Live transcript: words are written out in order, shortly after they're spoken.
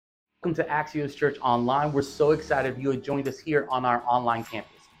Welcome to Axios Church Online. We're so excited you have joined us here on our online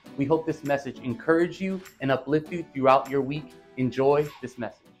campus. We hope this message encourage you and uplift you throughout your week. Enjoy this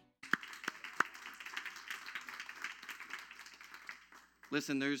message.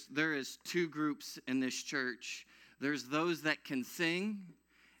 Listen, there is two groups in this church. There's those that can sing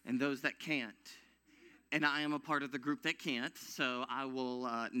and those that can't. And I am a part of the group that can't, so I will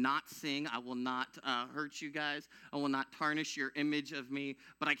not sing. I will not hurt you guys. I will not tarnish your image of me,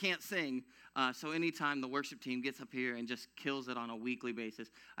 but I can't sing. So anytime the worship team gets up here and just kills it on a weekly basis,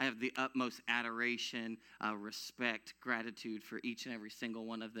 I have the utmost adoration, respect, gratitude for each and every single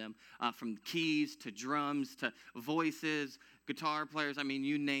one of them, from keys to drums to voices, guitar players. I mean,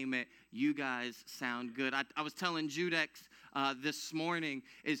 you name it, you guys sound good. I was telling Judex this morning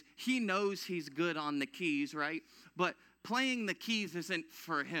is he knows he's good on the keys, right? But playing the keys isn't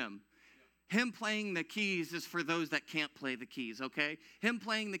for him. Him playing the keys is for those that can't play the keys, okay? Him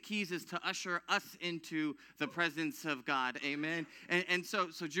playing the keys is to usher us into the presence of God, amen? And so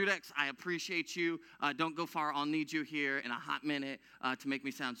Judex, I appreciate you. Don't go far. I'll need you here in a hot minute to make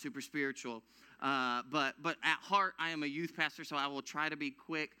me sound super spiritual. But at heart, I am a youth pastor, so I will try to be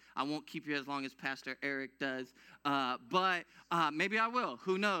quick. I won't keep you as long as Pastor Eric does. But maybe I will.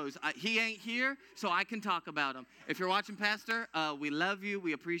 Who knows? He ain't here, so I can talk about him. If you're watching, Pastor, we love you.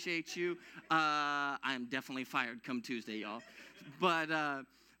 We appreciate you. I am definitely fired come Tuesday, y'all.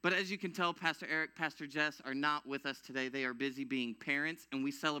 But as you can tell, Pastor Eric, Pastor Jess are not with us today. They are busy being parents, and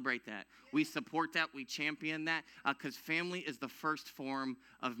we celebrate that. We support that. We champion that because family is the first form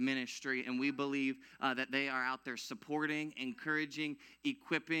of ministry, and we believe that they are out there supporting, encouraging,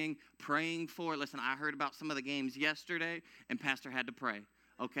 equipping, praying for. Listen, I heard about some of the games yesterday, and Pastor had to pray.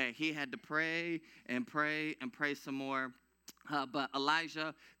 Okay, he had to pray and pray and pray some more. But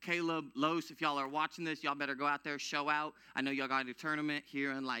Elijah, Caleb, Los, if y'all are watching this, y'all better go out there, show out. I know y'all got a tournament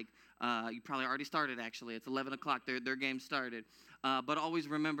here in you probably already started actually. It's 11 o'clock, their game started. But always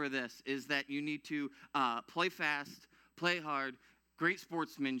remember this, is that you need to play fast, play hard, great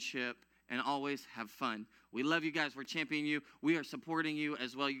sportsmanship, and always have fun. We love you guys. We're championing you. We are supporting you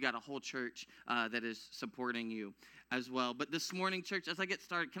as well. You got a whole church that is supporting you as well. But this morning, church, as I get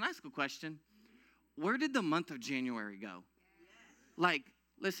started, can I ask a question? Where did the month of January go?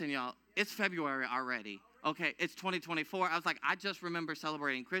 Listen, y'all, it's February already. Okay, it's 2024. I was like, I just remember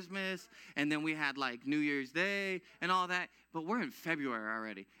celebrating Christmas, and then we had, New Year's Day and all that. But we're in February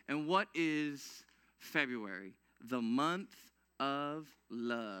already. And what is February? The month of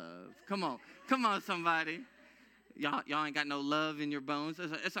love. Come on, somebody. Y'all ain't got no love in your bones.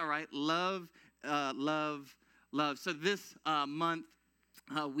 It's all right. Love. So this month,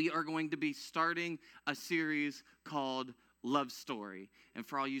 we are going to be starting a series called Love Story. And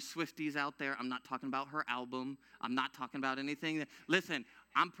for all you Swifties out there, I'm not talking about her album. I'm not talking about anything. Listen,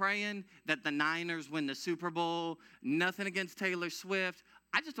 I'm praying that the Niners win the Super Bowl. Nothing against Taylor Swift.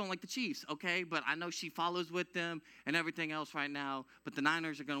 I just don't like the Chiefs, okay? But I know she follows with them and everything else right now. But the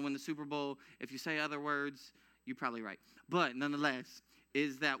Niners are going to win the Super Bowl. If you say other words, you're probably right. But nonetheless,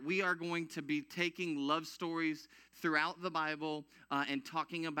 is that we are going to be taking love stories throughout the Bible and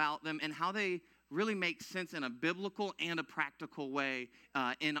talking about them and how they really make sense in a biblical and a practical way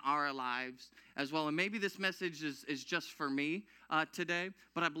in our lives as well. And maybe this message is just for me today,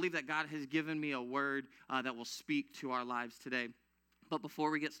 but I believe that God has given me a word that will speak to our lives today. But before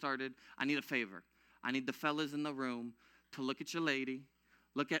we get started, I need a favor. I need the fellas in the room to look at your lady.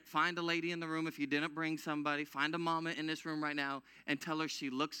 Find a lady in the room if you didn't bring somebody. Find a mama in this room right now and tell her she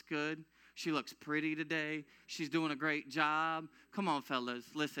looks good. She looks pretty today. She's doing a great job. Come on, fellas,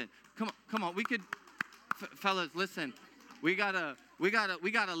 listen. Come on. We could, fellas, listen. We gotta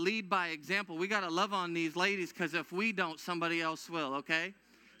lead by example. We gotta love on these ladies because if we don't, somebody else will. Okay.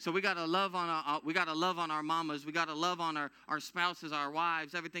 So we gotta love on our mamas. We gotta love on our spouses, our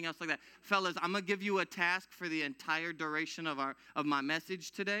wives, everything else like that. Fellas, I'm gonna give you a task for the entire duration of my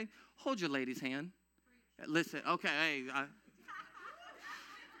message today. Hold your lady's hand. Listen. Okay. Hey.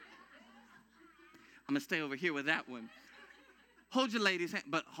 I'm going to stay over here with that one. Hold your ladies' hand.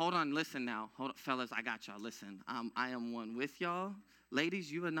 But hold on. Listen now. Hold on, fellas. I got y'all. Listen. I am one with y'all.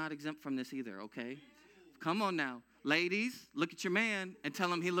 Ladies, you are not exempt from this either, okay? Come on now. Ladies, look at your man and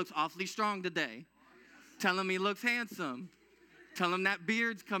tell him he looks awfully strong today. Tell him he looks handsome. Tell him that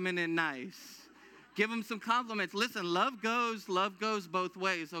beard's coming in nice. Give him some compliments. Listen, love goes both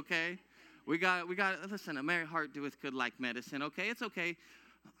ways, okay? We got, listen, a merry heart doeth good like medicine, okay? It's okay.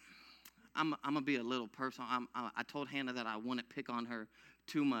 I'm going to be a little personal. I told Hannah that I wouldn't pick on her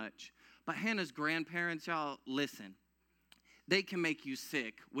too much. But Hannah's grandparents, y'all, listen. they can make you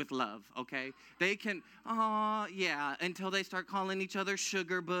sick with love, okay? They can, yeah, until they start calling each other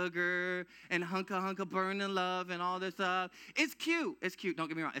sugar booger and hunka burning love and all this stuff. It's cute. It's cute. Don't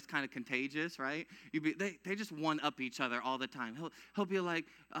get me wrong. It's kind of contagious, right? They just one-up each other all the time. He'll be like,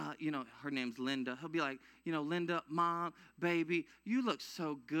 her name's Linda. He'll be like, Linda, mom, baby, you look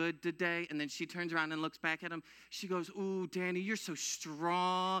so good today. And then she turns around and looks back at him. She goes, ooh, Danny, you're so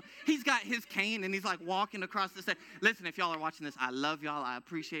strong. He's got his cane and he's like walking across the stage. Listen, if y'all are watching this, I love y'all. I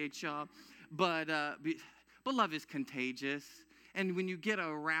appreciate y'all. But love is contagious. And when you get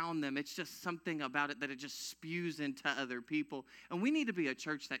around them, it's just something about it that it just spews into other people. And we need to be a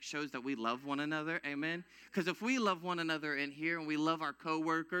church that shows that we love one another. Amen? Because if we love one another in here and we love our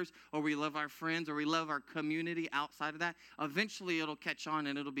coworkers or we love our friends or we love our community outside of that, eventually it'll catch on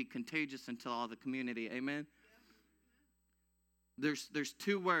and it'll be contagious into all the community. Amen? There's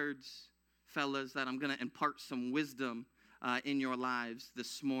two words, fellas, that I'm going to impart some wisdom in your lives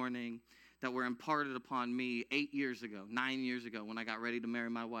this morning that were imparted upon me 9 years ago, when I got ready to marry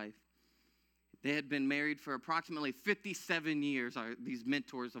my wife. They had been married for approximately 57 years, these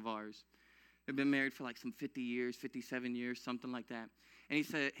mentors of ours. They've been married for like some 50 years, 57 years, something like that. And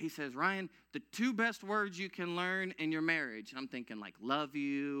he says, Ryan, the two best words you can learn in your marriage. And I'm thinking like love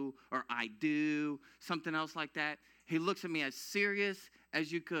you or I do, something else like that. He looks at me as serious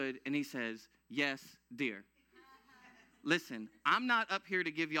as you could, and he says, yes, dear. Listen, I'm not up here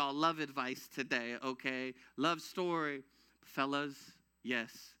to give y'all love advice today, okay? Love story. Fellas,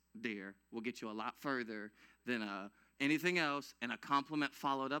 yes, dear, will get you a lot further than anything else, and a compliment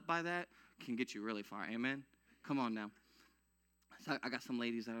followed up by that can get you really far. Amen? Come on now. So I got some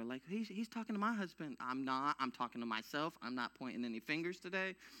ladies that are like, he's talking to my husband. I'm not. I'm talking to myself. I'm not pointing any fingers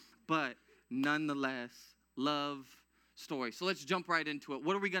today. But nonetheless, love story. So let's jump right into it.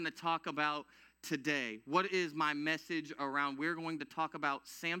 What are we going to talk about today? What is my message around? We're going to talk about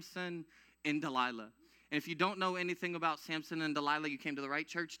Samson and Delilah. And if you don't know anything about Samson and Delilah, you came to the right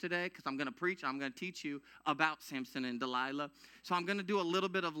church today, because I'm going to preach. I'm going to teach you about Samson and Delilah. So I'm going to do a little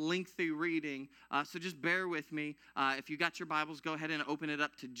bit of lengthy reading. So just bear with me. If you got your Bibles, go ahead and open it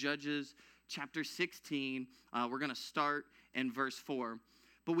up to Judges chapter 16. We're going to start in verse 4.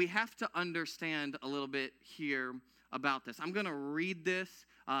 But we have to understand a little bit here about this. I'm going to read this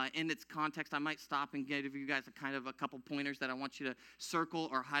in its context. I might stop and give you guys a couple pointers that I want you to circle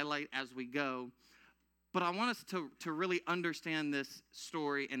or highlight as we go. But I want us to really understand this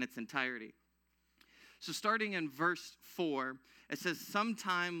story in its entirety. So starting in verse 4, it says,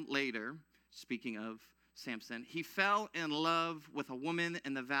 sometime later, speaking of Samson, he fell in love with a woman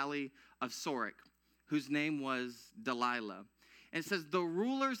in the valley of Sorek, whose name was Delilah. And it says, the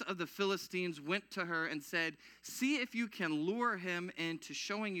rulers of the Philistines went to her and said, see if you can lure him into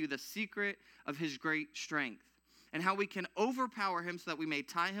showing you the secret of his great strength, and how we can overpower him so that we may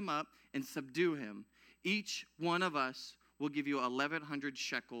tie him up and subdue him. Each one of us will give you 1,100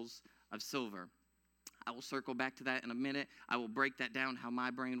 shekels of silver. I will circle back to that in a minute. I will break that down, how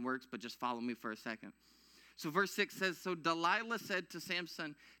my brain works, but just follow me for a second. So verse 6 says, so Delilah said to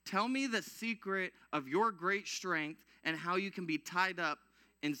Samson, tell me the secret of your great strength and how you can be tied up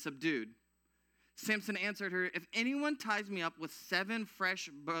and subdued. Samson answered her, if anyone ties me up with 7 fresh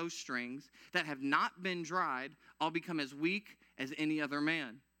bowstrings that have not been dried, I'll become as weak as any other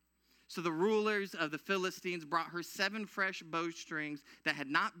man. So the rulers of the Philistines brought her 7 fresh bowstrings that had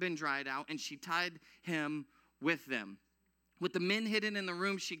not been dried out, and she tied him with them. With the men hidden in the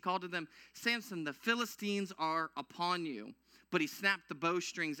room, she called to them, Samson, the Philistines are upon you. But he snapped the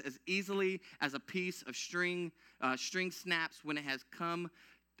bowstrings as easily as a piece of string snaps when it has come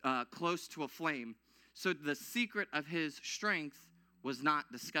close to a flame. So the secret of his strength was not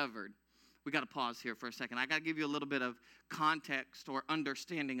discovered. We got to pause here for a second. I got to give you a little bit of context or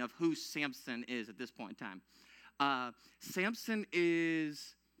understanding of who Samson is at this point in time. Samson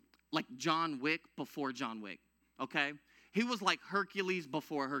is like John Wick before John Wick, okay? He was like Hercules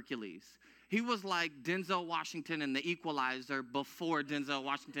before Hercules. He was like Denzel Washington in The Equalizer before Denzel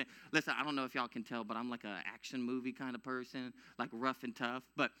Washington. Listen, I don't know if y'all can tell, but I'm like an action movie kind of person, like rough and tough.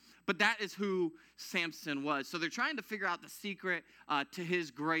 But that is who Samson was. So they're trying to figure out the secret to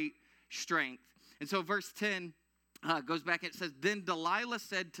his great strength. And so verse 10 goes back and it says, then Delilah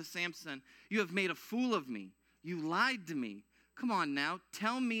said to Samson, you have made a fool of me. You lied to me. Come on now,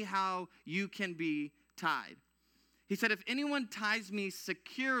 tell me how you can be tied. He said, if anyone ties me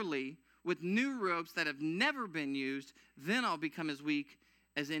securely with new ropes that have never been used, then I'll become as weak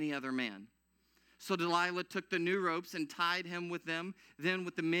as any other man. So Delilah took the new ropes and tied him with them. Then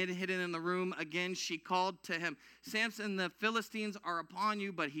with the men hidden in the room, again she called to him, Samson, the Philistines are upon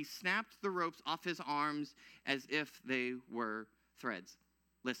you. But he snapped the ropes off his arms as if they were threads.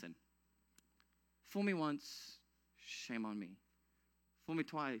 Listen, fool me once, shame on me. Fool me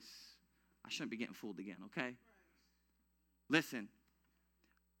twice, I shouldn't be getting fooled again, okay? Listen,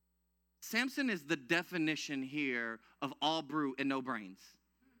 Samson is the definition here of all brute and no brains.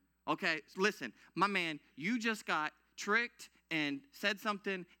 Okay, listen, my man, you just got tricked and said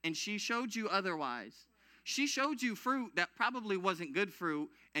something, and she showed you otherwise. She showed you fruit that probably wasn't good fruit,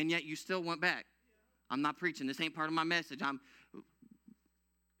 and yet you still went back. I'm not preaching. This ain't part of my message.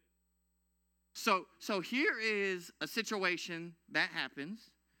 So here is a situation that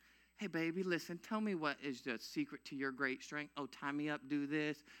happens. Hey, baby, listen, tell me what is the secret to your great strength. Oh, tie me up, do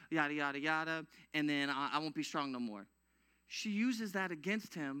this, yada, yada, yada, and then I won't be strong no more. She uses that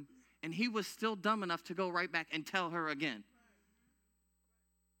against him, and he was still dumb enough to go right back and tell her again.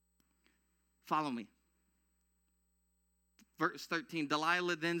 Follow me. Verse 13,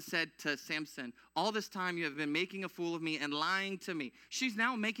 Delilah then said to Samson, all this time you have been making a fool of me and lying to me. She's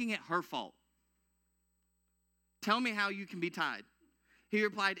now making it her fault. Tell me how you can be tied. He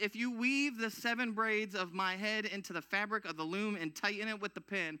replied, if you weave the 7 braids of my head into the fabric of the loom and tighten it with the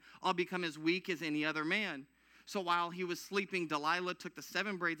pin, I'll become as weak as any other man. So while he was sleeping, Delilah took the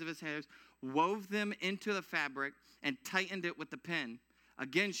 7 braids of his hair, wove them into the fabric, and tightened it with the pin.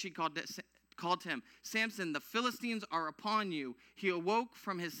 Again, she called to him, Samson, the Philistines are upon you. He awoke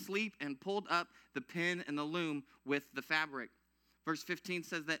from his sleep and pulled up the pin and the loom with the fabric. Verse 15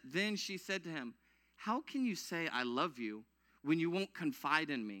 says that then she said to him, how can you say I love you when you won't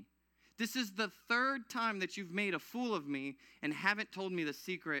confide in me? This is the 3rd time that you've made a fool of me and haven't told me the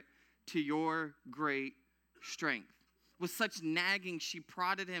secret to your great strength. With such nagging, she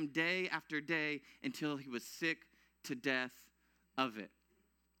prodded him day after day until he was sick to death of it.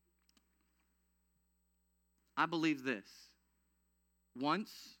 I believe this.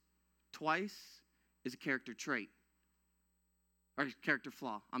 Once, twice is a character trait. Or character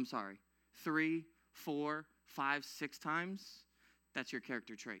flaw, I'm sorry. 3, 4, 5, 6 times, that's your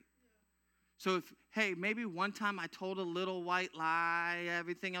character trait. So if, hey, maybe one time I told a little white lie,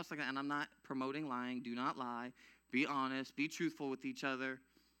 everything else like that, and I'm not promoting lying, do not lie, be honest, be truthful with each other.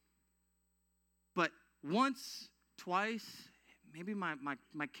 But once, twice, maybe my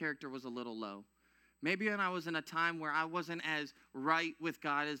character was a little low. Maybe when I was in a time where I wasn't as right with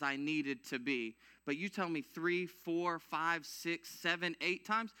God as I needed to be. But you tell me 3, 4, 5, 6, 7, 8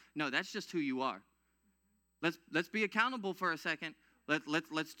 times, no, that's just who you are. Let's be accountable for a second.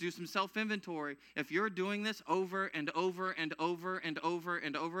 Let's do some self-inventory. If you're doing this over and over and over and over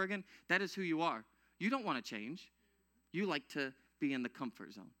and over again, that is who you are. You don't want to change. You like to be in the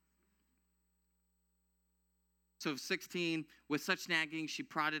comfort zone. So 16, with such nagging, she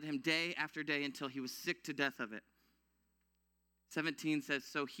prodded him day after day until he was sick to death of it. 17 says,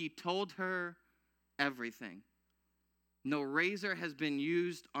 so he told her everything. No razor has been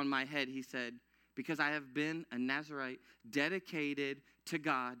used on my head, he said, because I have been a Nazirite dedicated to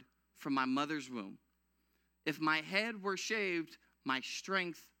God from my mother's womb. If my head were shaved, my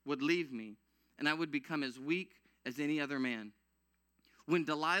strength would leave me, and I would become as weak as any other man. When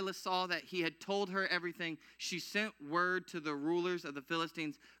Delilah saw that he had told her everything, she sent word to the rulers of the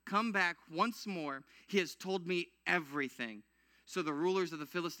Philistines, come back once more. He has told me everything. So the rulers of the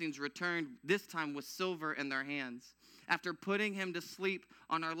Philistines returned, this time with silver in their hands. After putting him to sleep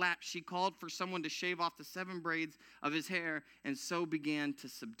on her lap, she called for someone to shave off the 7 braids of his hair, and so began to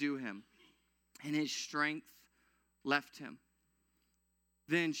subdue him. And his strength left him.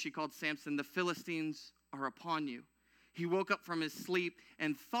 Then she called Samson, the Philistines are upon you. He woke up from his sleep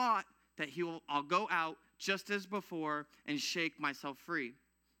and thought that I'll go out just as before and shake myself free.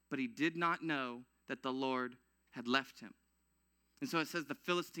 But he did not know that the Lord had left him. And so it says the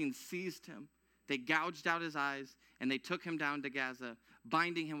Philistines seized him. They gouged out his eyes, and they took him down to Gaza,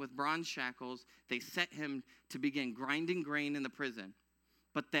 binding him with bronze shackles. They set him to begin grinding grain in the prison.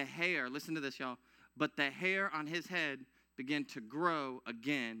 But the hair, listen to this, y'all, but the hair on his head began to grow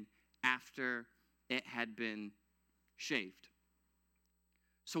again after it had been shaved.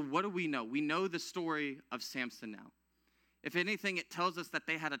 So what do we know? We know the story of Samson now. If anything, it tells us that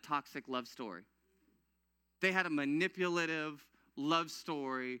they had a toxic love story. They had a manipulative love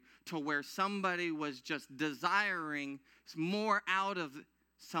story to where somebody was just desiring more out of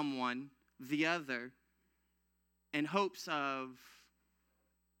someone, the other, in hopes of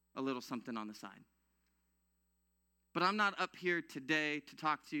a little something on the side. But I'm not up here today to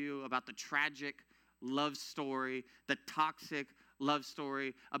talk to you about the tragic love story, the toxic love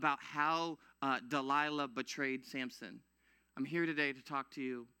story, about how Delilah betrayed Samson. I'm here today to talk to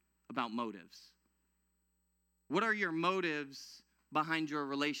you about motives. What are your motives behind your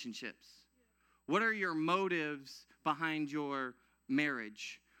relationships? What are your motives behind your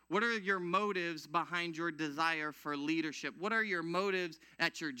marriage? What are your motives behind your desire for leadership? What are your motives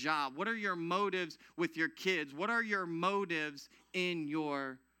at your job? What are your motives with your kids? What are your motives in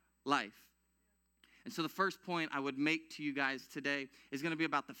your life? And so the first point I would make to you guys today is going to be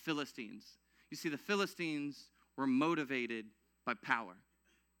about the Philistines. You see, the Philistines were motivated by power.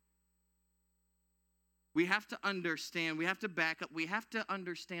 We have to understand, we have to back up, we have to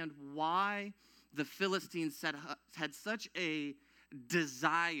understand why the Philistines had such a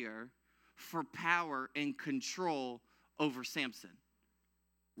desire for power and control over Samson.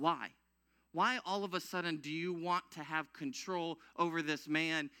 Why? Why all of a sudden do you want to have control over this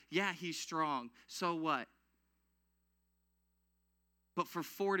man? Yeah, he's strong. So what? But for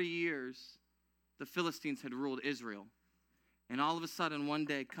 40 years, the Philistines had ruled Israel. And all of a sudden, one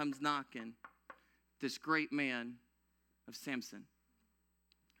day comes knocking this great man of Samson.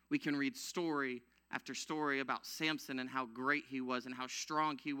 We can read story after story about Samson and how great he was and how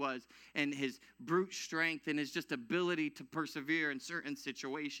strong he was and his brute strength and his just ability to persevere in certain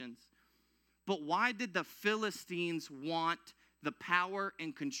situations. But why did the Philistines want the power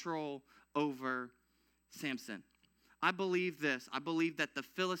and control over Samson? I believe this. I believe that the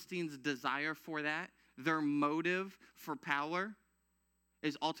Philistines' desire for that, their motive for power,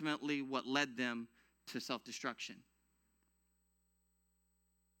 is ultimately what led them to self-destruction.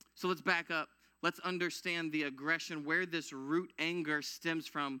 So let's back up. Let's understand the aggression, where this root anger stems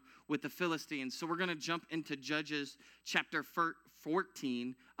from with the Philistines. So we're going to jump into Judges chapter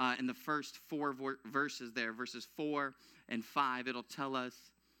 14 in the first four verses there, verses 4 and 5. It'll tell us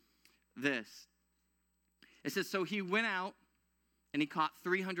this. It says, so he went out and he caught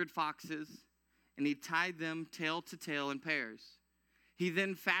 300 foxes and he tied them tail to tail in pairs. He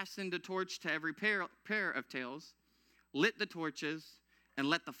then fastened a torch to every pair of tails, lit the torches, and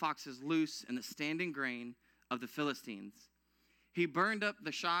let the foxes loose in the standing grain of the Philistines. He burned up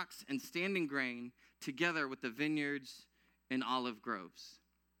the shocks and standing grain together with the vineyards and olive groves.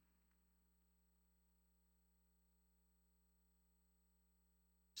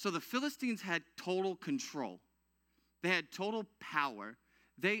 So the Philistines had total control. They had total power.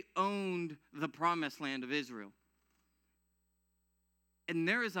 They owned the promised land of Israel. And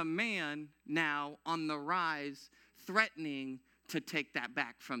there is a man now on the rise threatening to take that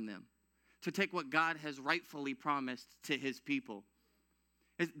back from them, to take what God has rightfully promised to his people.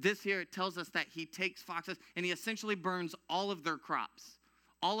 This here, it tells us that he takes foxes and he essentially burns all of their crops,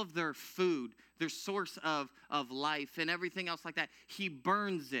 all of their food, their source of life and everything else like that. He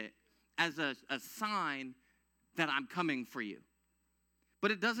burns it as a sign that I'm coming for you.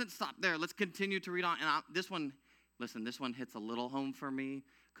 But it doesn't stop there. Let's continue to read on. And this one hits a little home for me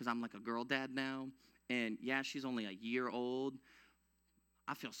because I'm like a girl dad now. And yeah, she's only a year old.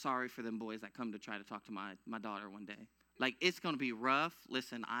 I feel sorry for them boys that come to try to talk to my daughter one day. Like, it's going to be rough.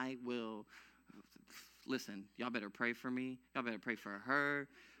 Listen, y'all better pray for me. Y'all better pray for her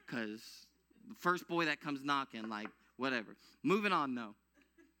because the first boy that comes knocking, like, whatever. Moving on, though.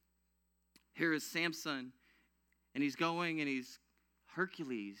 Here is Samson, and he's going, and he's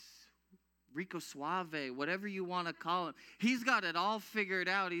Hercules, Rico Suave, whatever you want to call him. He's got it all figured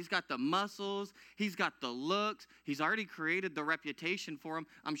out. He's got the muscles. He's got the looks. He's already created the reputation for him.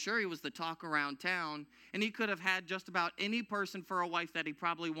 I'm sure he was the talk around town. And he could have had just about any person for a wife that he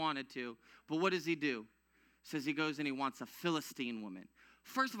probably wanted to. But what does he do? Says he goes and he wants a Philistine woman.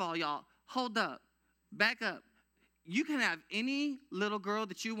 First of all, y'all, hold up. Back up. You can have any little girl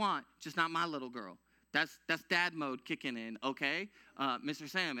that you want, just not my little girl. That's dad mode kicking in, okay? Mr.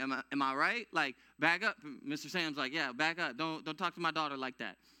 Sam, am I right? Like, back up. Mr. Sam's like, yeah, back up. Don't talk to my daughter like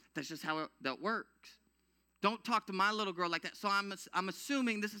that. That's just how that works. Don't talk to my little girl like that. So I'm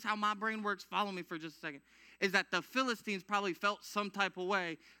assuming this is how my brain works. Follow me for just a second. Is that the Philistines probably felt some type of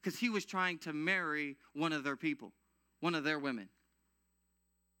way because he was trying to marry one of their people, one of their women.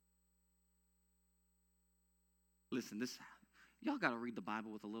 Listen, y'all got to read the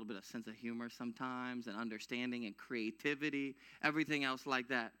Bible with a little bit of sense of humor sometimes and understanding and creativity, everything else like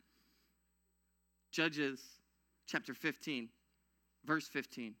that. Judges chapter 15, verse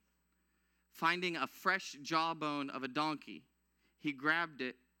 15. Finding a fresh jawbone of a donkey, he grabbed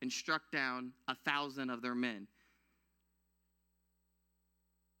it and struck down 1,000 of their men.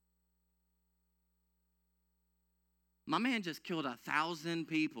 My man just killed 1,000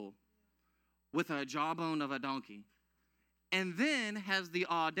 people with a jawbone of a donkey, and then has the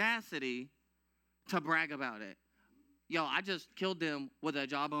audacity to brag about it. Yo, I just killed them with a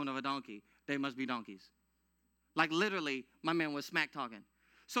jawbone of a donkey. They must be donkeys. Like literally, my man was smack talking.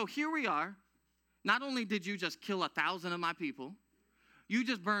 So here we are. Not only did you just kill 1,000 of my people, you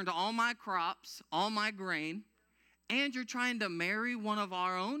just burned all my crops, all my grain, and you're trying to marry one of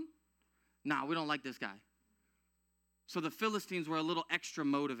our own? Nah, we don't like this guy. So the Philistines were a little extra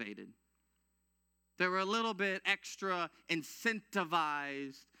motivated. They were a little bit extra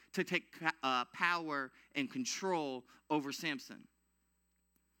incentivized to take power and control over Samson.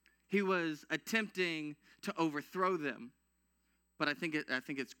 He was attempting to overthrow them. But I think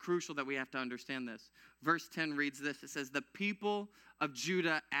it's crucial that we have to understand this. Verse 10 reads this. It says, the people of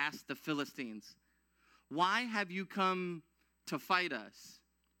Judah asked the Philistines, why have you come to fight us?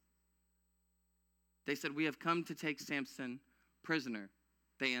 They said, we have come to take Samson prisoner.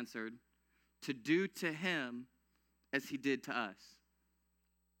 They answered, to do to him as he did to us.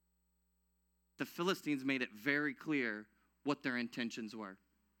 The Philistines made it very clear what their intentions were.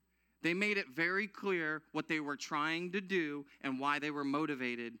 They made it very clear what they were trying to do and why they were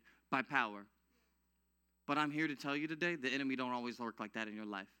motivated by power. But I'm here to tell you today, the enemy don't always work like that in your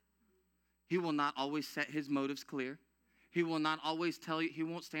life. He will not always set his motives clear. He will not always tell you, he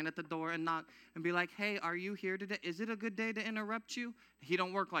won't stand at the door and knock and be like, hey, are you here today? Is it a good day to interrupt you? He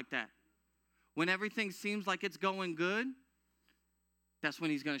don't work like that. When everything seems like it's going good, that's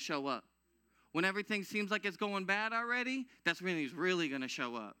when he's going to show up. When everything seems like it's going bad already, that's when he's really going to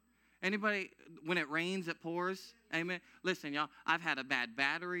show up. Anybody, when it rains, it pours? Amen. Listen, y'all, I've had a bad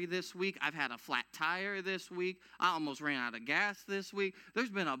battery this week. I've had a flat tire this week. I almost ran out of gas this week. There's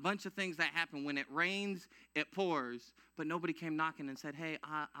been a bunch of things that happen. When it rains, it pours. But nobody came knocking and said, hey,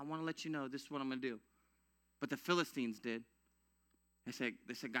 I want to let you know this is what I'm going to do. But the Philistines did. They said,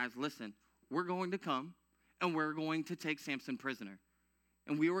 guys, listen, we're going to come and we're going to take Samson prisoner.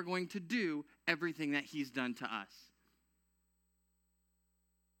 And we were going to do everything that he's done to us.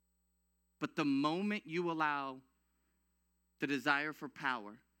 But the moment you allow the desire for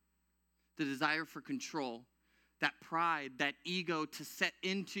power, the desire for control, that pride, that ego to set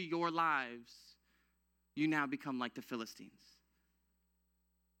into your lives, you now become like the Philistines.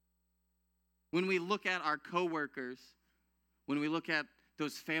 When we look at our coworkers, when we look at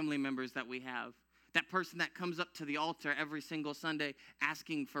those family members that we have, that person that comes up to the altar every single Sunday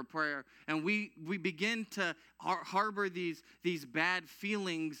asking for prayer, and we begin to harbor these bad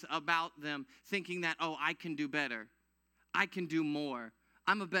feelings about them, thinking that, oh, I can do better. I can do more.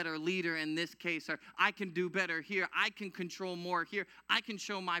 I'm a better leader in this case, or I can do better here. I can control more here. I can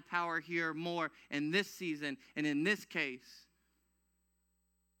show my power here more in this season and in this case.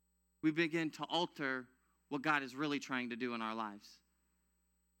 We begin to alter what God is really trying to do in our lives.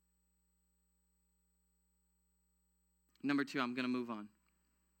 Number 2, I'm going to move on.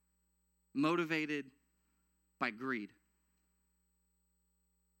 Motivated by greed.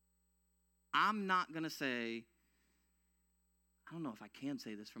 I'm not going to say, I don't know if I can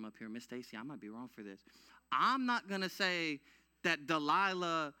say this from up here. Miss Stacy, I might be wrong for this. I'm not going to say that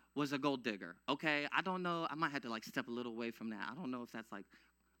Delilah was a gold digger, okay? I don't know. I might have to step a little away from that. I don't know if that's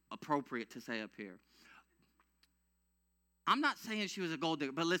appropriate to say up here. I'm not saying she was a gold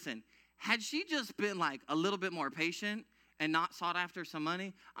digger, but listen, had she just been a little bit more patient and not sought after some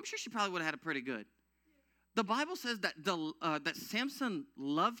money, I'm sure she probably would have had it pretty good. The Bible says that that Samson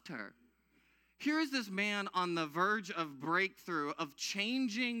loved her. Here is this man on the verge of breakthrough, of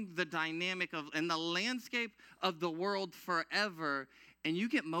changing the dynamic of and the landscape of the world forever, and you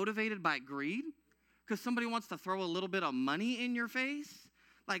get motivated by greed because somebody wants to throw a little bit of money in your face?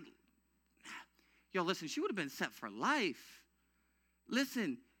 Yo, listen, she would have been set for life.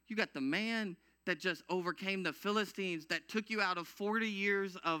 Listen, you got the man that just overcame the Philistines, that took you out of 40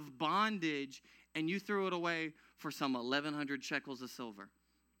 years of bondage, and you threw it away for some 1,100 shekels of silver.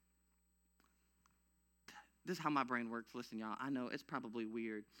 This is how my brain works. Listen, y'all, I know it's probably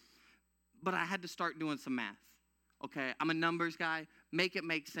weird, but I had to start doing some math, okay? I'm a numbers guy. Make it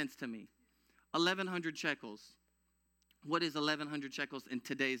make sense to me. 1,100 shekels. What is 1,100 shekels in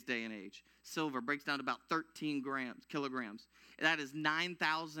today's day and age? Silver breaks down to about 13 kilograms. That is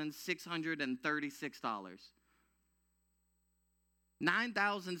 $9,636.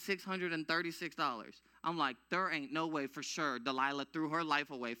 $9,636. I'm like, there ain't no way for sure Delilah threw her life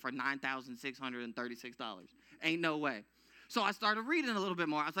away for $9,636. Ain't no way. So I started reading a little bit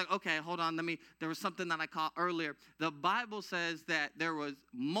more. I was like, okay, hold on. There was something that I caught earlier. The Bible says that there was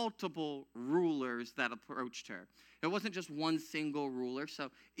multiple rulers that approached her. It wasn't just one single ruler.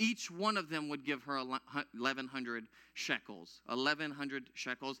 So each one of them would give her 1,100 shekels. 1,100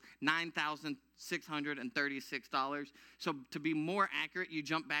 shekels, $9,636. So to be more accurate, you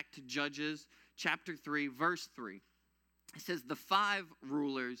jump back to Judges chapter 3, verse 3. It says the 5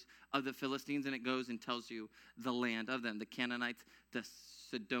 rulers of the Philistines, and it goes and tells you the land of them: the Canaanites, the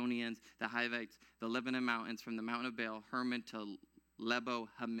Sidonians, the Hivites, the Lebanon mountains, from the mountain of Baal Hermon to Lebo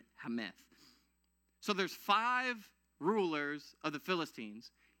Hamath. So there's 5 rulers of the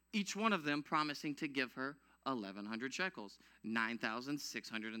Philistines, each one of them promising to give her 1,100 shekels,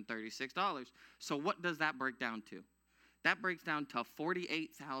 $9,636. So what does that break down to? That breaks down to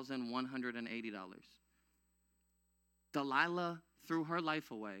 $48,180. Delilah threw her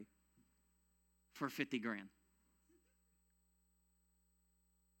life away for 50 grand.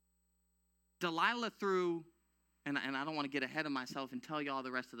 Delilah threw, and I don't want to get ahead of myself and tell you all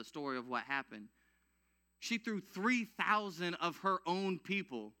the rest of the story of what happened. She threw 3,000 of her own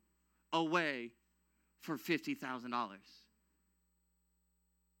people away for $50,000.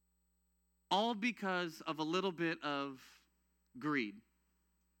 All because of a little bit of greed,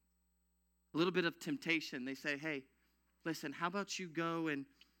 a little bit of temptation. They say, hey, listen, how about you go and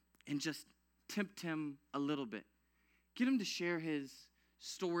just tempt him a little bit? Get him to share his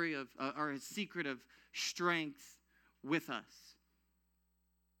story of, or his secret of strength with us.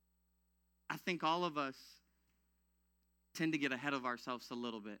 I think all of us tend to get ahead of ourselves a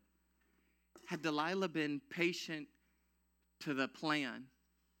little bit. Had Delilah been patient to the plan,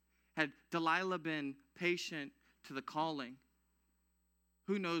 had Delilah been patient to the calling,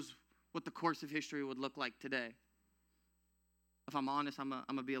 who knows what the course of history would look like today? If I'm honest, I'm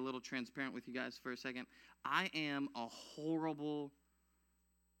going to be a little transparent with you guys for a second. I am a horrible,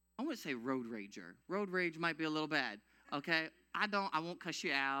 I wouldn't say road rager. Road rage might be a little bad, okay? I won't cuss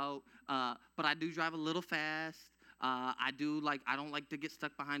you out, but I do drive a little fast. I don't like to get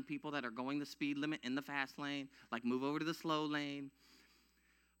stuck behind people that are going the speed limit in the fast lane, like move over to the slow lane.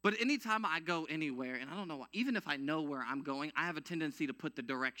 But anytime I go anywhere, and I don't know why, even if I know where I'm going, I have a tendency to put the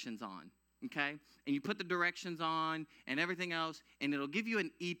directions on, okay? And you put the directions on and everything else, and it'll give you an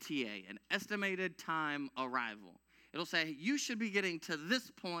ETA, an estimated time arrival. It'll say, you should be getting to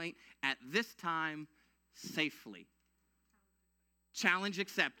this point at this time safely. Challenge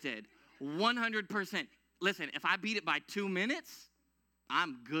accepted, 100%. Listen, if I beat it by 2 minutes,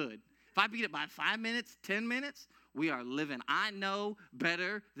 I'm good. If I beat it by 5 minutes, 10 minutes, we are living. I know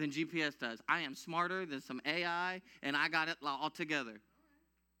better than GPS does. I am smarter than some AI, and I got it all together.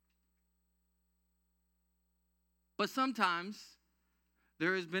 But sometimes,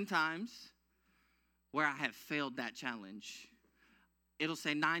 there has been times where I have failed that challenge. It'll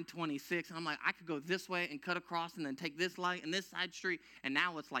say 9:26, and I'm like, I could go this way and cut across and then take this light and this side street, and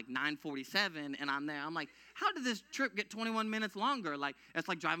now it's like 9:47, and I'm there. I'm like, how did this trip get 21 minutes longer? Like, it's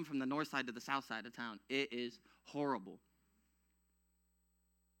like driving from the north side to the south side of town. It is horrible.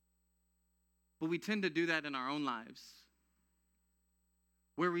 But we tend to do that in our own lives,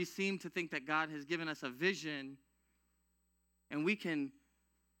 where we seem to think that God has given us a vision, and we can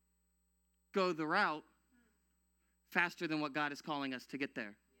go the route faster than what God is calling us to get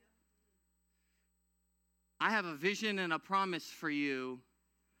there. I have a vision and a promise for you.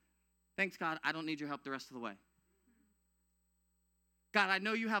 Thanks, God, I don't need your help the rest of the way. God, I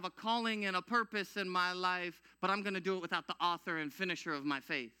know you have a calling and a purpose in my life, but I'm going to do it without the author and finisher of my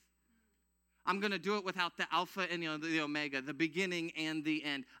faith. I'm going to do it without the Alpha and the Omega, the beginning and the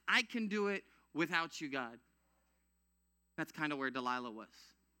end. I can do it without you, God. That's kind of where Delilah was.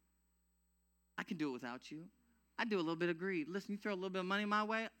 I can do it without you. I do a little bit of greed. Listen, you throw a little bit of money my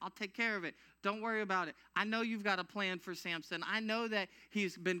way, I'll take care of it. Don't worry about it. I know you've got a plan for Samson. I know that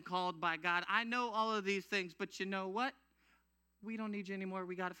he's been called by God. I know all of these things, but you know what? We don't need you anymore.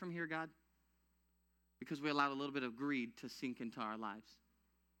 We got it from here, God. Because we allowed a little bit of greed to sink into our lives.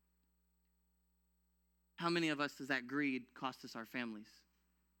 How many of us does that greed cost us our families?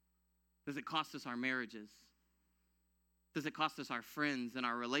 Does it cost us our marriages? Does it cost us our friends and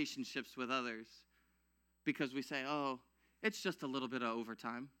our relationships with others? Because we say, oh, it's just a little bit of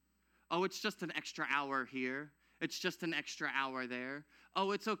overtime. Oh, it's just an extra hour here. It's just an extra hour there. Oh,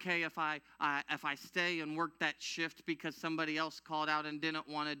 it's okay if I stay and work that shift because somebody else called out and didn't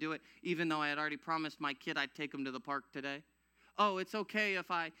want to do it, even though I had already promised my kid I'd take him to the park today. Oh, it's okay if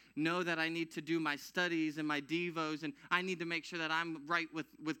I know that I need to do my studies and my devos, and I need to make sure that I'm right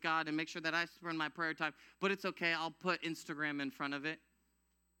with God and make sure that I spend my prayer time. But it's okay, I'll put Instagram in front of it.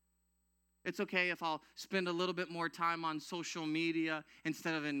 It's okay if I'll spend a little bit more time on social media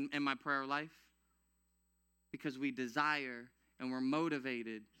instead of in my prayer life. Because we desire and we're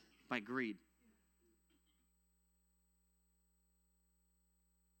motivated by greed.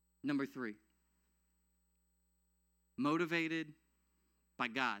 Number 3. Motivated by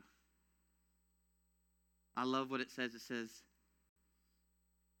God. I love what it says. It says,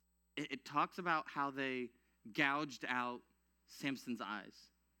 it talks about how they gouged out Samson's eyes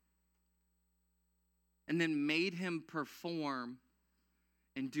and then made him perform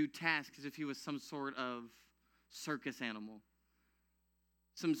and do tasks as if he was some sort of circus animal,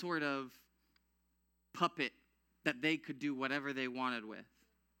 some sort of puppet that they could do whatever they wanted with.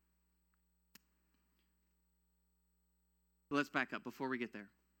 But let's back up before we get there.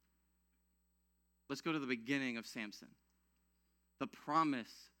 Let's go to the beginning of Samson, the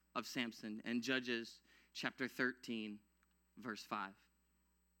promise of Samson in Judges chapter 13, verse 5.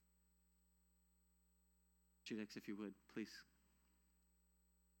 Judex, if you would, please.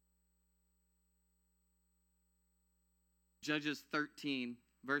 Judges 13,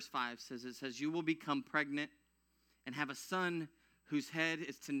 verse 5 says, you will become pregnant and have a son whose head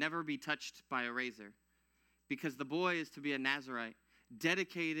is to never be touched by a razor, because the boy is to be a Nazirite,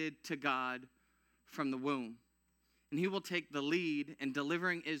 dedicated to God from the womb. And he will take the lead in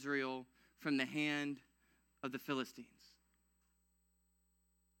delivering Israel from the hand of the Philistines.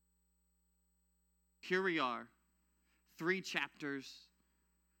 Here we are, 3 chapters,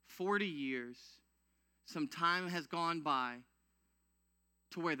 40 years. Some time has gone by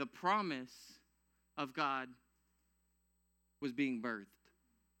to where the promise of God was being birthed.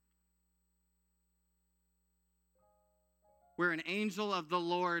 Where an angel of the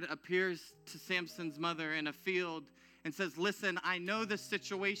Lord appears to Samson's mother in a field and says, listen, I know the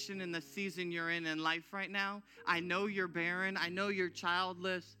situation and the season you're in life right now. I know you're barren. I know you're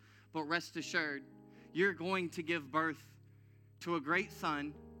childless. But rest assured, you're going to give birth to a great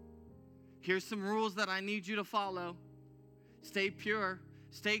son. Here's some rules that I need you to follow. Stay pure.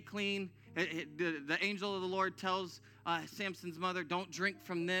 Stay clean. The angel of the Lord tells Samson's mother, don't drink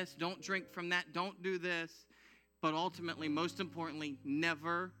from this. Don't drink from that. Don't do this. But ultimately, most importantly,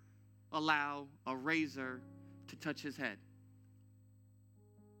 never allow a razor to touch his head.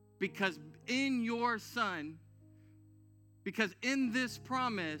 Because in your son, because in this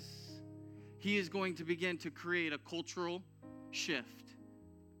promise, he is going to begin to create a cultural shift.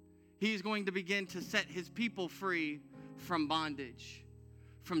 He is going to begin to set his people free from bondage,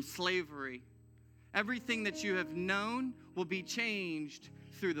 from slavery. Everything that you have known will be changed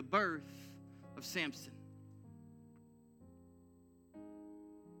through the birth of Samson.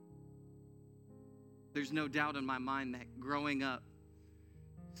 There's no doubt in my mind that growing up,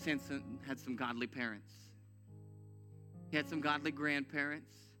 Samson had some godly parents. He had some godly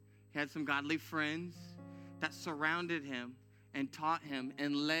grandparents. He had some godly friends that surrounded him and taught him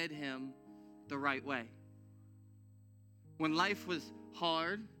and led him the right way. When life was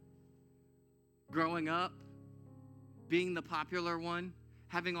hard, growing up, being the popular one,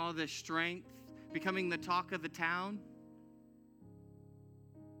 having all this strength, becoming the talk of the town,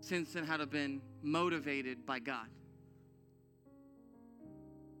 Samson had been motivated by God,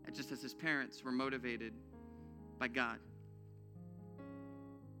 just as his parents were motivated by God.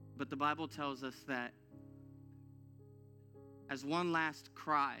 But the Bible tells us that as one last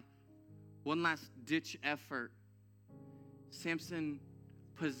cry, one last ditch effort, Samson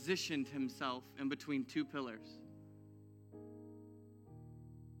positioned himself in between 2 pillars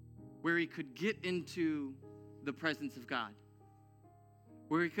where he could get into the presence of God,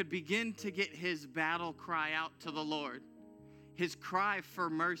 where he could begin to get his battle cry out to the Lord, his cry for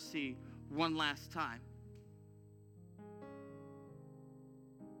mercy one last time.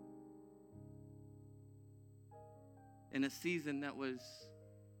 In a season that was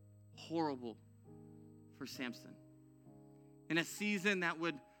horrible for Samson, in a season that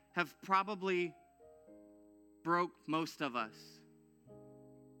would have probably broke most of us,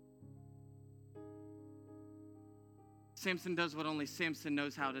 Samson does what only Samson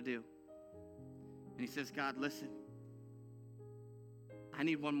knows how to do. And he says, God, listen, I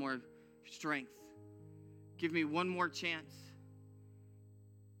need one more strength. Give me one more chance.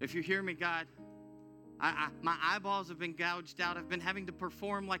 If you hear me, God, my eyeballs have been gouged out. I've been having to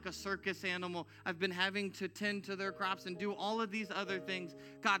perform like a circus animal. I've been having to tend to their crops and do all of these other things.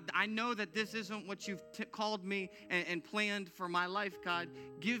 God, I know that this isn't what you've called me and planned for my life, God.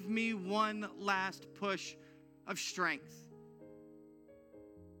 Give me one last push of strength.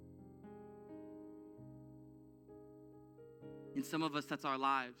 In some of us, that's our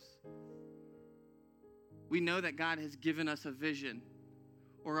lives. We know that God has given us a vision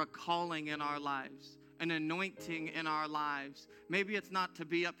or a calling in our lives, an anointing in our lives. Maybe it's not to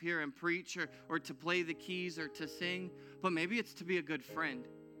be up here and preach or to play the keys or to sing, but maybe it's to be a good friend.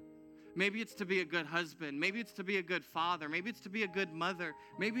 Maybe it's to be a good husband. Maybe it's to be a good father. Maybe it's to be a good mother.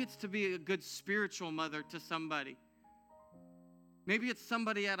 Maybe it's to be a good spiritual mother to somebody. Maybe it's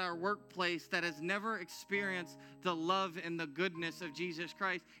somebody at our workplace that has never experienced the love and the goodness of Jesus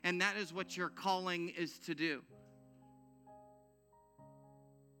Christ, and that is what your calling is to do.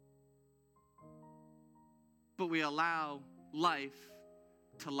 But we allow life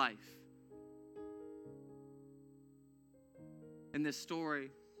to life. In this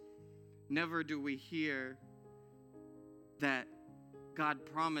story, never do we hear that God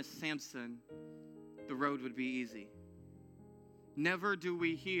promised Samson the road would be easy. Never do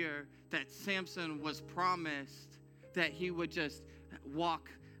we hear that Samson was promised that he would just walk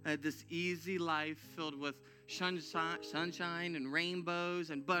this easy life filled with sunshine and rainbows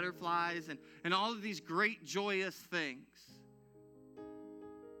and butterflies and all of these great joyous things.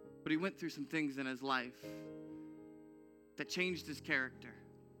 But he went through some things in his life that changed his character,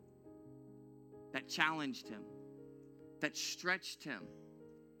 that challenged him, that stretched him.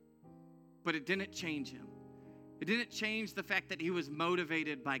 But it didn't change him. It didn't change the fact that he was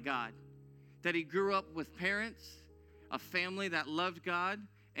motivated by God, that he grew up with parents, a family that loved God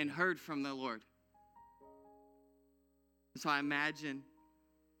and heard from the Lord. So I imagine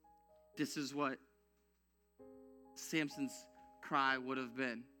this is what Samson's cry would have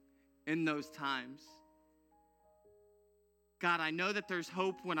been in those times. God, I know that there's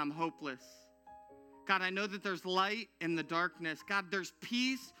hope when I'm hopeless. God, I know that there's light in the darkness. God, there's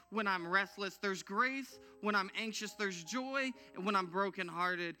peace when I'm restless. There's grace when I'm anxious. There's joy when I'm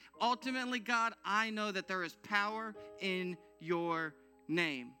brokenhearted. Ultimately, God, I know that there is power in your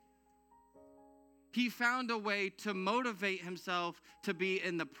name. He found a way to motivate himself to be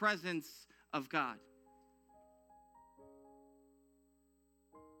in the presence of God.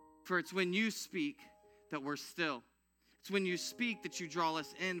 For it's when you speak that we're still. It's when you speak that you draw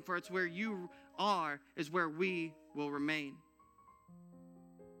us in. For it's where you are is where we will remain.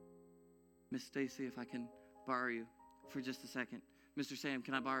 Miss Stacy, if I can borrow you for just a second. Mr. Sam,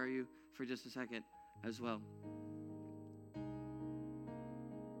 can I borrow you for just a second as well?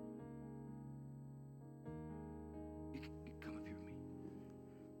 You come up here with me.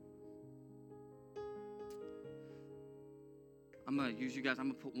 I'm going to use you guys. I'm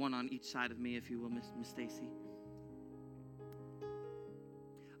going to put one on each side of me, if you will, Miss Stacy.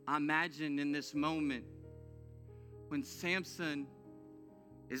 I imagine in this moment when Samson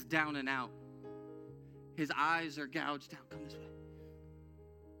is down and out, his eyes are gouged out. Come this way.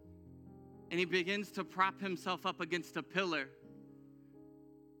 And he begins to prop himself up against a pillar.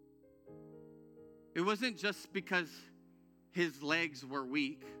 It wasn't just because his legs were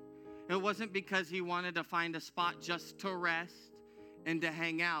weak. It wasn't because he wanted to find a spot just to rest and to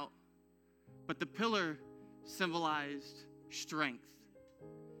hang out. But the pillar symbolized strength.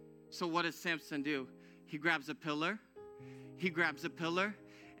 So what does Samson do? He grabs a pillar.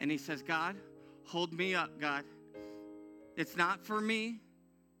 And he says, God, hold me up, God. It's not for me.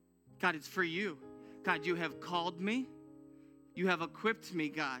 God, it's for you. God, you have called me. You have equipped me,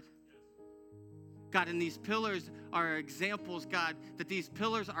 God. God, and these pillars are examples, God, that these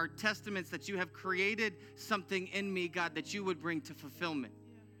pillars are testaments that you have created something in me, God, that you would bring to fulfillment.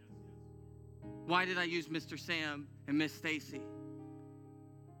 Why did I use Mr. Sam and Miss Stacy?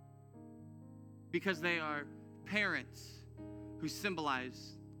 Because they are parents who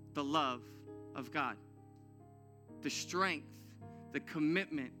symbolize the love of God, the strength, the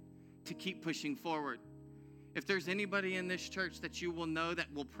commitment to keep pushing forward. If there's anybody in this church that you will know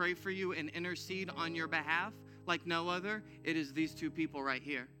that will pray for you and intercede on your behalf like no other, it is these two people right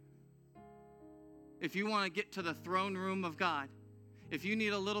here. If you want to get to the throne room of God, if you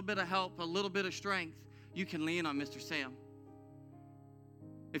need a little bit of help, a little bit of strength, you can lean on Mr. Sam.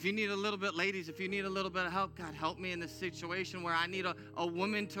 If you need a little bit, ladies, if you need a little bit of help, God, help me in this situation where I need a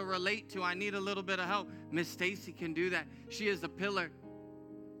woman to relate to. I need a little bit of help. Miss Stacy can do that. She is a pillar.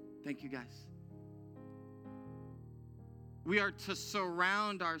 Thank you, guys. We are to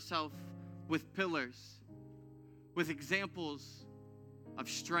surround ourselves with pillars, with examples of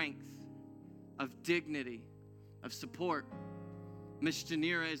strength, of dignity, of support. Miss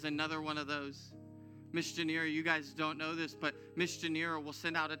Janira is another one of those. Miss Janira, you guys don't know this, but Miss Janira will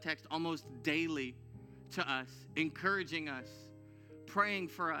send out a text almost daily to us, encouraging us, praying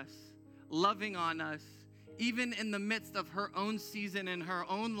for us, loving on us, even in the midst of her own season in her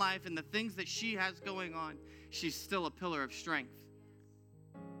own life and the things that she has going on. She's still a pillar of strength.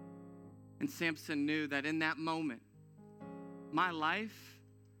 And Samson knew that in that moment, my life,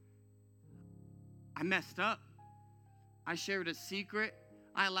 I messed up. I shared a secret.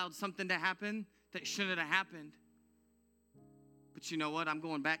 I allowed something to happen that shouldn't have happened. But you know what? I'm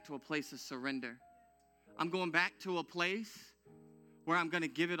going back to a place of surrender. I'm going back to a place where I'm going to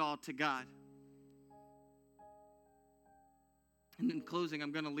give it all to God. And in closing,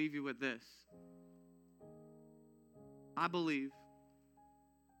 I'm going to leave you with this. I believe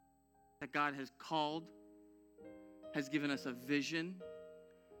that God has called, has given us a vision,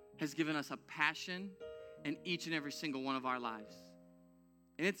 has given us a passion in each and every single one of our lives.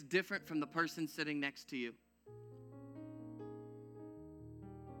 And it's different from the person sitting next to you.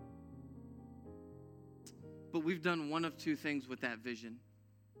 But we've done one of two things with that vision.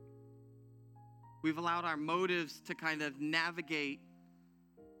 We've allowed our motives to kind of navigate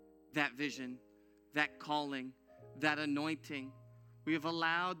that vision, that calling, that anointing. We have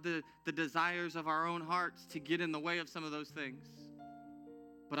allowed the desires of our own hearts to get in the way of some of those things.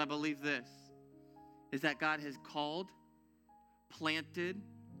 But I believe this, is that God has called, planted,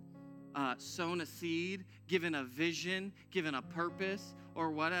 sown a seed, given a vision, given a purpose, or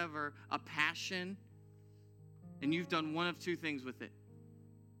whatever, a passion, and you've done one of two things with it.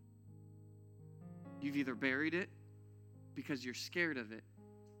 You've either buried it because you're scared of it,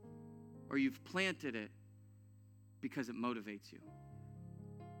 or you've planted it because it motivates you.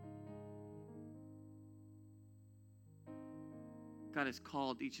 God has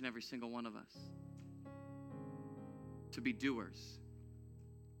called each and every single one of us to be doers,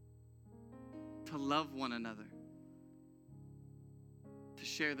 to love one another, to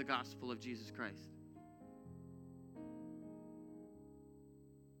share the gospel of Jesus Christ.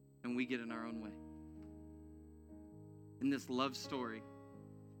 And we get in our own way. In this love story,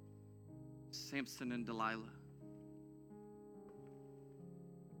 Samson and Delilah.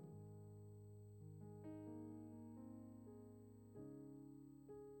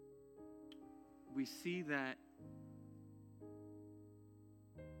 We see that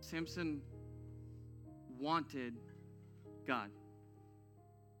Samson wanted God.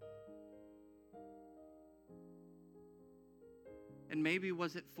 And maybe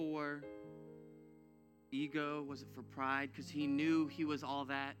was it for ego? Was it for pride? Because he knew he was all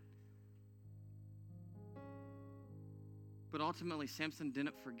that. But ultimately, Samson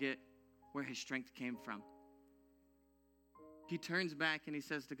didn't forget where his strength came from. He turns back and he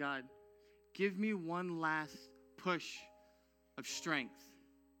says to God, give me one last push of strength.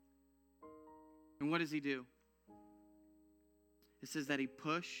 And what does he do? It says that he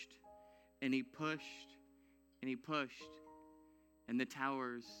pushed and he pushed and he pushed, and the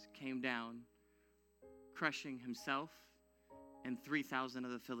towers came down, crushing himself and 3,000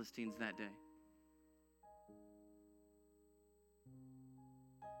 of the Philistines that day.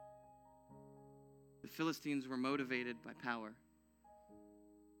 The Philistines were motivated by power.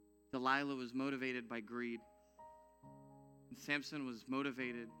 Delilah was motivated by greed. And Samson was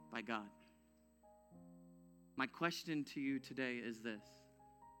motivated by God. My question to you today is this: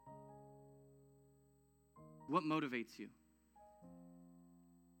 what motivates you?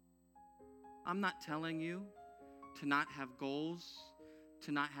 I'm not telling you to not have goals,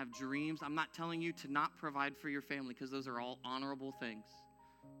 to not have dreams. I'm not telling you to not provide for your family, because those are all honorable things.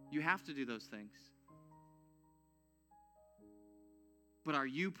 You have to do those things. But are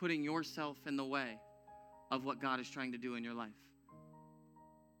you putting yourself in the way of what God is trying to do in your life?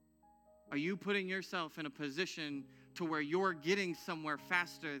 Are you putting yourself in a position to where you're getting somewhere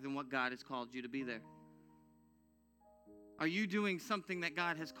faster than what God has called you to be there? Are you doing something that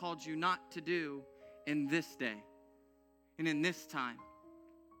God has called you not to do in this day and in this time?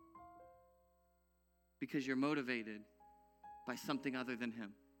 Because you're motivated by something other than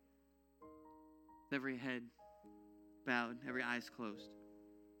Him. Every head bowed, every eyes closed.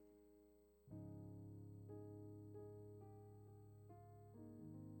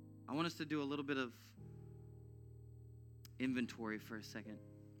 I want us to do a little bit of inventory for a second.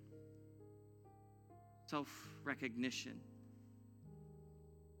 Self-recognition.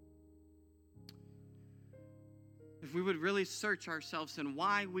 If we would really search ourselves in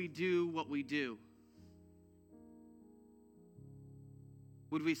why we do what we do,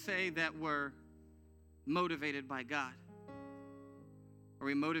 would we say that we're motivated by God? Are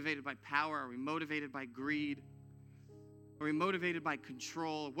we motivated by power? Are we motivated by greed? Are we motivated by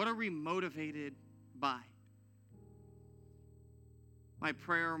control? What are we motivated by? My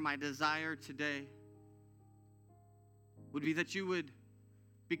prayer, my desire today would be that you would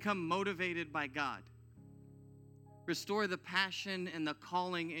become motivated by God. Restore the passion and the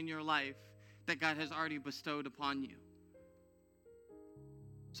calling in your life that God has already bestowed upon you.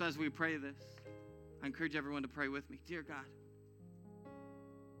 So as we pray this, I encourage everyone to pray with me. Dear God,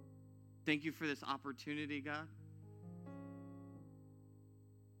 thank you for this opportunity, God,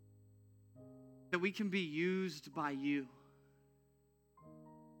 that we can be used by you.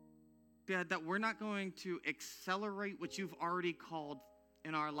 God, that we're not going to accelerate what you've already called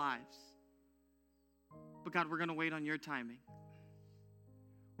in our lives. But God, we're going to wait on your timing.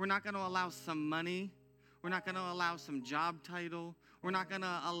 We're not going to allow some money. We're not going to allow some job title. We're not going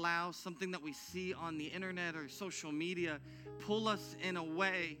to allow something that we see on the internet or social media pull us in a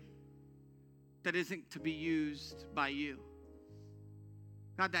way that isn't to be used by you.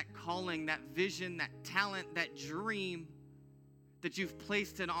 God, that calling, that vision, that talent, that dream that you've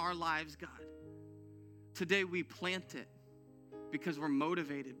placed in our lives, God, today we plant it because we're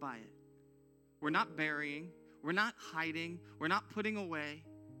motivated by it. We're not burying. We're not hiding. We're not putting away.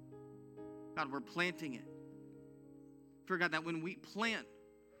 God, we're planting it. For God, that when we plant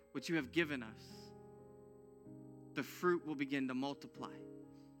what you have given us, the fruit will begin to multiply.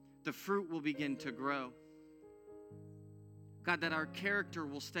 The fruit will begin to grow. God, that our character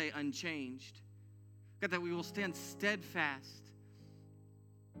will stay unchanged. God, that we will stand steadfast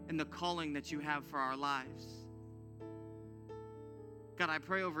in the calling that you have for our lives. God, I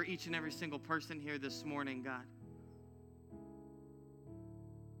pray over each and every single person here this morning, God.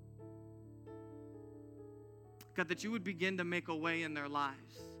 God, that you would begin to make a way in their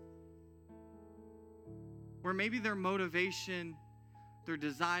lives where maybe their motivation, their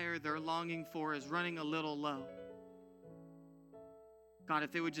desire, their longing for is running a little low. God,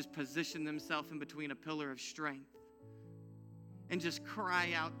 if they would just position themselves in between a pillar of strength and just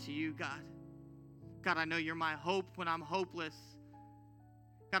cry out to you, God. God, I know you're my hope when I'm hopeless.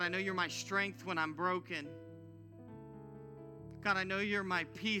 God, I know you're my strength when I'm broken. God, I know you're my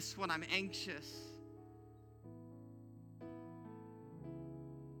peace when I'm anxious.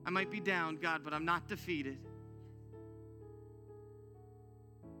 I might be down, God, but I'm not defeated.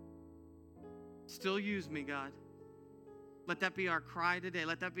 Still use me, God. Let that be our cry today.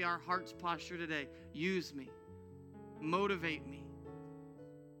 Let that be our heart's posture today. Use me. Motivate me.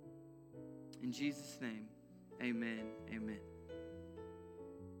 In Jesus' name, amen. Amen.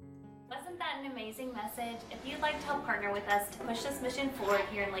 Wasn't that an amazing message? If you'd like to help partner with us to push this mission forward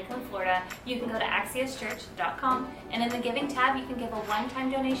here in Lakeland, Florida, you can go to axioschurch.com, and in the giving tab, you can give a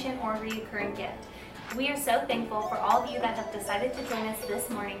one-time donation or a recurring gift. We are so thankful for all of you that have decided to join us this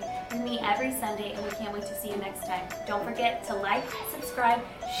morning. We meet every Sunday, and we can't wait to see you next time. Don't forget to like, subscribe,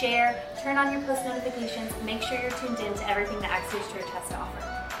 share, turn on your post notifications, make sure you're tuned in to everything that Axios Church has to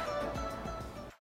offer.